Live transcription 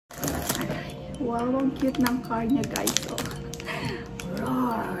Wow, ang cute ng car niya, guys. So,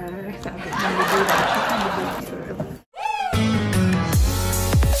 roar! Sabi ng baby girl.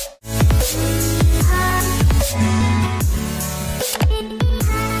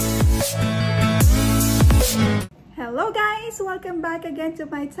 Hello guys! Welcome back again to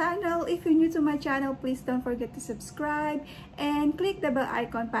my channel. If you're new to my channel, please don't forget to subscribe and click the bell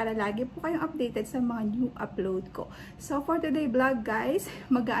icon para lagi po kayong updated sa mga new upload ko. So for today vlog guys,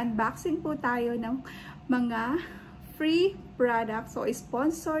 mag-unboxing po tayo ng mga free product. So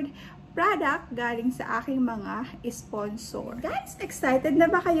sponsored product galing sa aking mga sponsor. Guys, excited na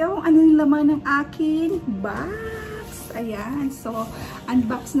ba kayo kung ano yung laman ng aking box? Ayan, so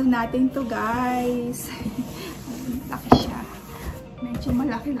unbox na natin to guys. Laki siya. Medyo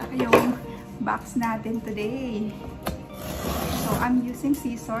malaki-laki yung box natin today. So, I'm using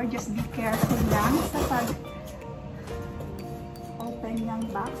scissor. Just be careful lang sa pag-open ng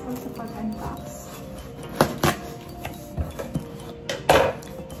box o sa pag-unbox.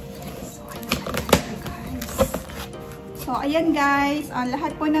 So, ayan guys.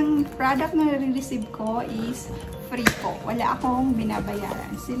 Lahat po ng product na re-receive ko is free po. Wala akong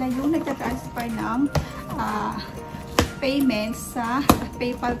binabayaran. Sila yung nagtatransfer ng payments sa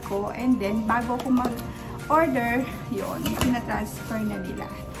PayPal ko, and then bago ko mag-order yun, tina-transfer na nila.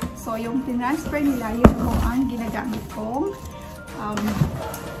 So yung tinransfer nila, yun po ang ginagamit kong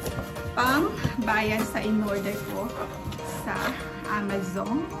pang bayan sa in-order ko sa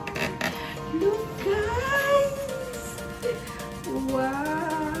Amazon. Look guys!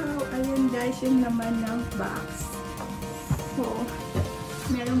 Wow! Ayan guys, yung naman ng box. So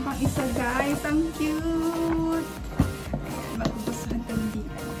meron pang isa guys, ang cute! Magugustuhan ito hindi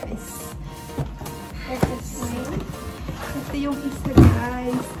guys. Ito yung isa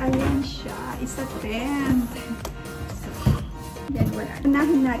guys. Ayan siya. Isa tent. So, yan wala.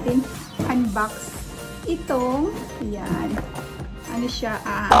 Unahin natin unbox itong. Ayan. Ano siya?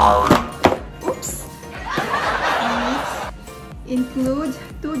 Oops! Includes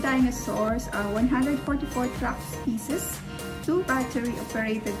 2 dinosaurs, 144 trucks pieces, 2 battery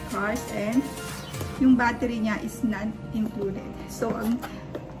operated cars, and yung battery niya is not included. So, ang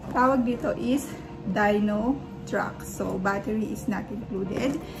tawag dito is Dino Truck. So, battery is not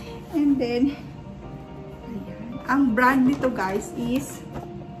included. And then, ayan. Ang brand nito guys is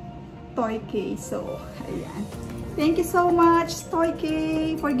Toyk. So, ayan. Thank you so much, Toyk,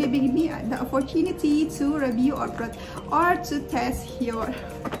 for giving me the opportunity to review or to test your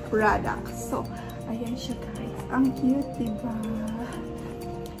product. So, ayan siya guys. Ang cute, diba?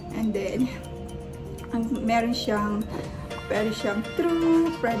 And then, meron siyang true,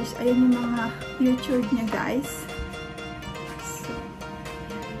 ayan yung mga featured niya guys. So,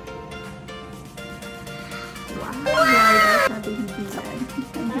 wow, sabi ni Dylan.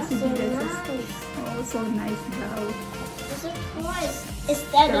 That's so nice. Oh, so nice daw. Is it twice? Is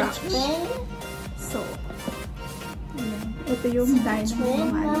that a twin? So, ayan. Ito yung dino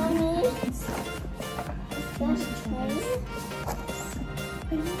ng mga So, is that a twin?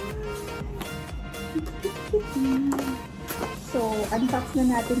 So, unbox na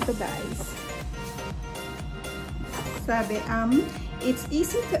natin to guys. Sabi, it's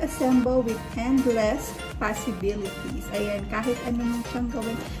easy to assemble with endless possibilities. Ayan, kahit ano mo siyang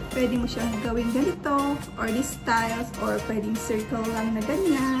gawin, pwede mo siyang gawin ganito, or this styles, or pwedeng circle lang na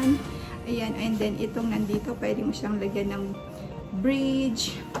ganyan. Ayan, and then itong nandito, pwede mo siyang lagyan ng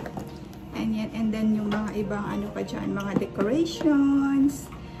bridge. Ayan, and then yung mga ibang ano pa dyan, mga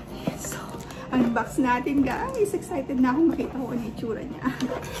decorations. Ayan, so, unbox natin guys. Excited na akong makita ko ang itsura niya.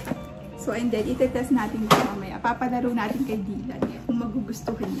 So and then itetest natin ito mamaya. Papadaro natin kay Dylan kung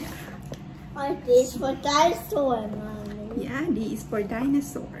magugustuhan niya. This for dinosaur, Mommy. Yeah, this is for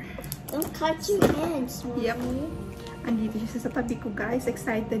dinosaur. Don't cut your hands, Mommy. Yep. Andito siya sa tabi ko guys.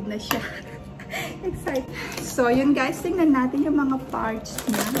 Excited na siya. Excited. So yun guys, tingnan natin yung mga parts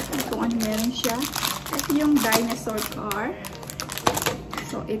niya. Kung ano meron siya. Ito yung dinosaur car.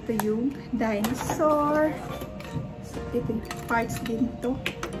 So, ito yung dinosaur. So, ito yung parts din to.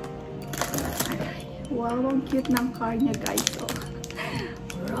 Wow, ang cute ng car niya guys. So,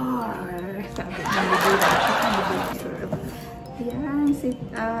 roar! Sabi ng baby girl. Ayan, si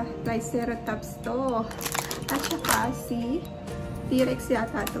Triceratops to. At saka si T-Rex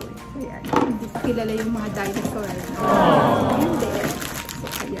yata to. Ayan, hindi pa kilala yung mga dinosaur. And then, so,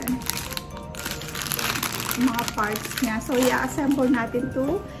 ayan. Mga parts niya. So, i-assemble natin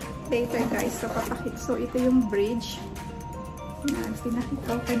to later guys. So, papakit. So, ito yung bridge na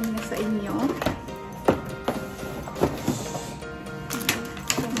pinakita ko kanina sa inyo.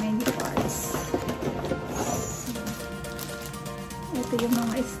 So, many parts. Ito yung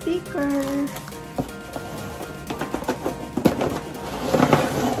mga sticker.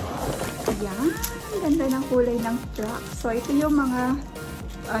 Ang ganda ng kulay ng truck. So, ito yung mga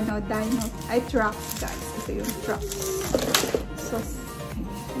trucks guys. Ito yung trucks. So,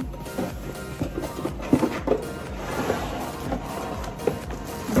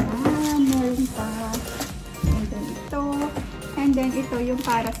 meron pa. And then ito. And then ito yung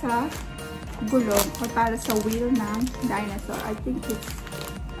para sa gulong o para sa wheel ng dinosaur. I think it's,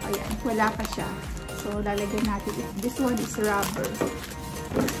 ayan, wala pa siya. So, lalagyan natin. This one is rubber.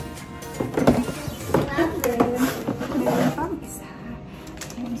 Meron pang isa.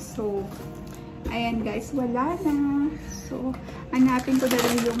 And so, ayan guys, wala na. So, hanapin ko na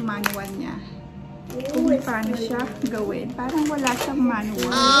rin yung manual niya. Kung paano siya gawin. Parang wala siyang manual.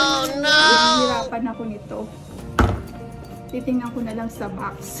 Oh no! Hirapan ako nito. Titingnan ko na lang sa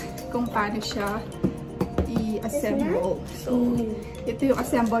box kung paano siya i-assemble. So, ito yung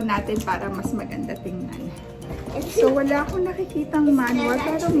assemble natin para mas maganda tingnan. So, wala akong nakikitang manual,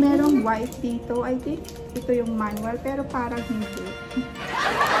 pero merong white dito. I think ito yung manual, pero parang hindi.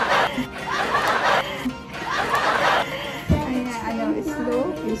 Ayan,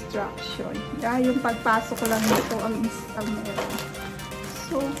 slow instruction. Dahil yung pagpasok ko lang nito ang meron.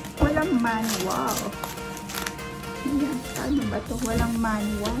 So, walang manual. Ayan, ano ba ito? Walang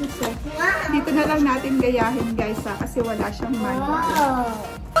manual. So, dito na lang natin gayahin guys kasi wala siyang manual.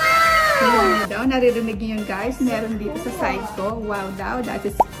 Wow daw, naririnig niyo yun guys. Meron dito sa side ko. Wow daw, that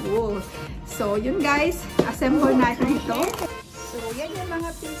is cool. So, yun guys, assemble natin ito. So, yan yung mga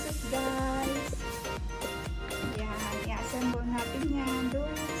pieces guys. Yan, i-assemble natin yan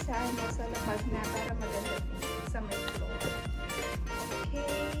doon sa labas na para maganda sa may floor.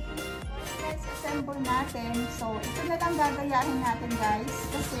 Okay. Guys, assemble natin. So, ito na lang gagayahin natin guys.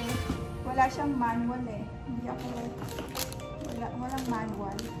 Kasi wala siyang manual eh. Hindi ako, walang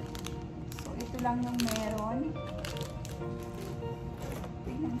manual. So, ito lang yung meron.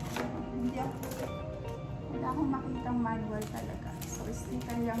 Tingnan ko. Wala akong makitang manual talaga. So,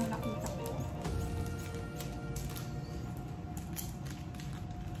 sticker lang nakita ko.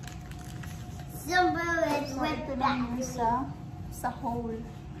 So, ito lang yung sa hole.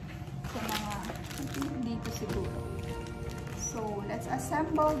 Sa mga dito siguro. So, let's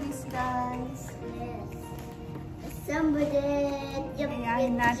assemble this guys. Yes. Assemble it.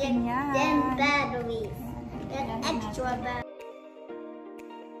 Ayan natin yan. Then batteries. Then extra batteries.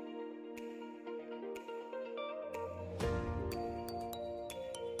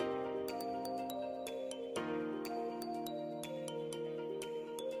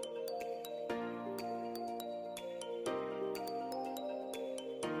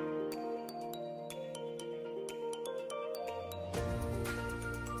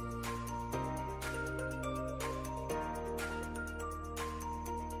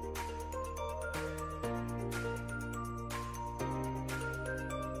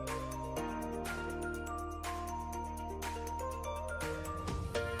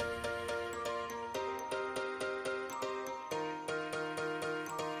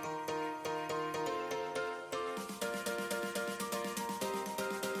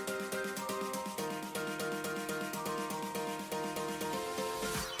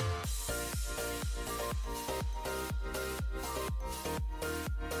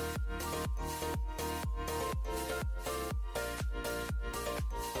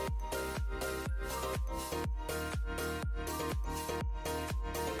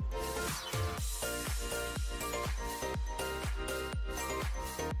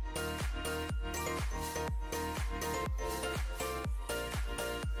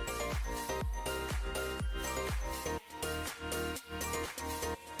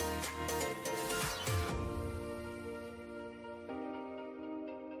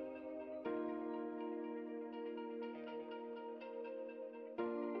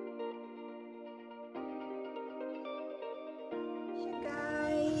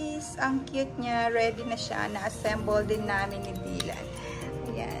 Ang cute niya, ready na siya, na-assemble din namin ni Dylan.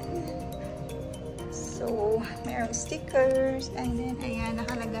 Ayan. So, mayroong stickers, and then, ayan,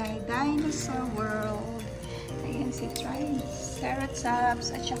 nakalagay, Dinosaur World. Ayan, si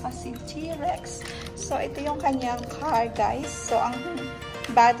Triceratops, at saka si T-Rex. So, ito yung kanyang car, guys. So, ang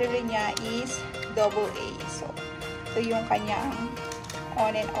battery niya is AA. So, ito yung kanyang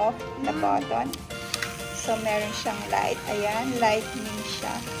on and off na button. So, meron siyang light. Ayan, lightning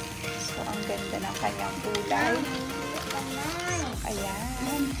siya. So, ang ganda ng kanyang kulay.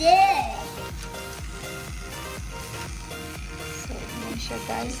 Ayan. So, yun siya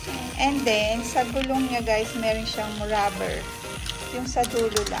guys. And then, sa gulong niya guys, meron siyang rubber. Yung sa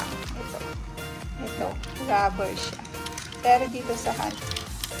dulo lang. Ito, rubber siya. Pero dito sa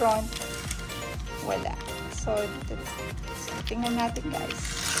front, wala. So, dito. So, tingnan natin guys.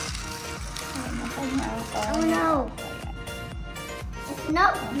 Ayan ang kanyang Oh no! It's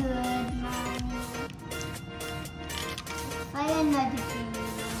not good, Mommy. I another thing.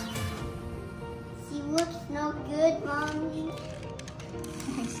 See what's no good, Mommy?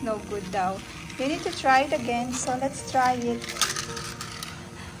 It's no good daw. You need to try it again. So let's try it.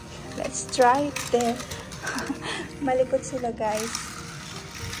 Let's try it then. Malikot sila, guys.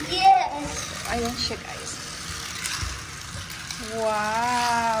 Yes! Ayan siya, guys.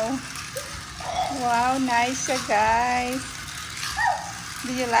 Wow! Wow, nice siya, guys.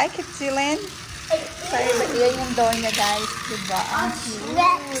 Do you like it, Dylan? So, yan yung doll niya, guys. Diba? Ang cute.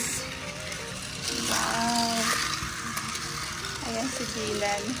 Wow. Ayan si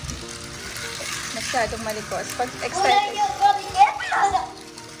Dylan. Masyadong malikos. Pag excited.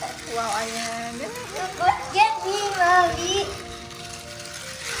 Wow, ayan. Get me, Mommy!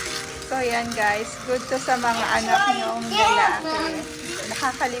 So, yan guys. Good to sa mga anak nyong lalaki.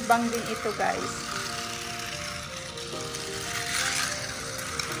 Nakakalibang din ito, guys.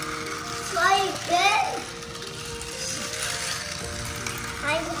 Try again.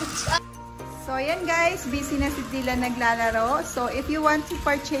 I will try. So, ayan guys. Busy na si Dylan naglalaro. So, if you want to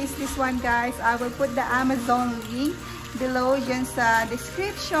purchase this one, guys, I will put the Amazon link below dyan sa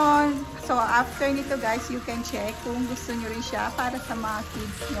description. So, after nito, guys, you can check kung gusto nyo rin siya para sa mga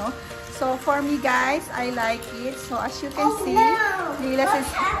kids nyo. So, for me, guys, I like it. So, as you can see,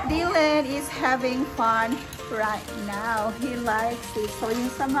 Dylan is having fun right now. He likes it. So,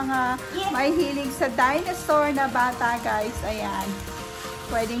 yung sa mga may hilig sa dinosaur na bata, guys, ayan.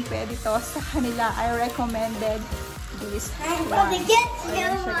 Pwedeng-pwede to sa kanila. I recommended this one. Ayan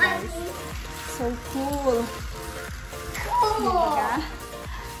siya, guys. So, cool. Diba?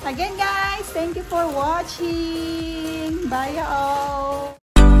 Again, guys, thank you for watching. Bye, all.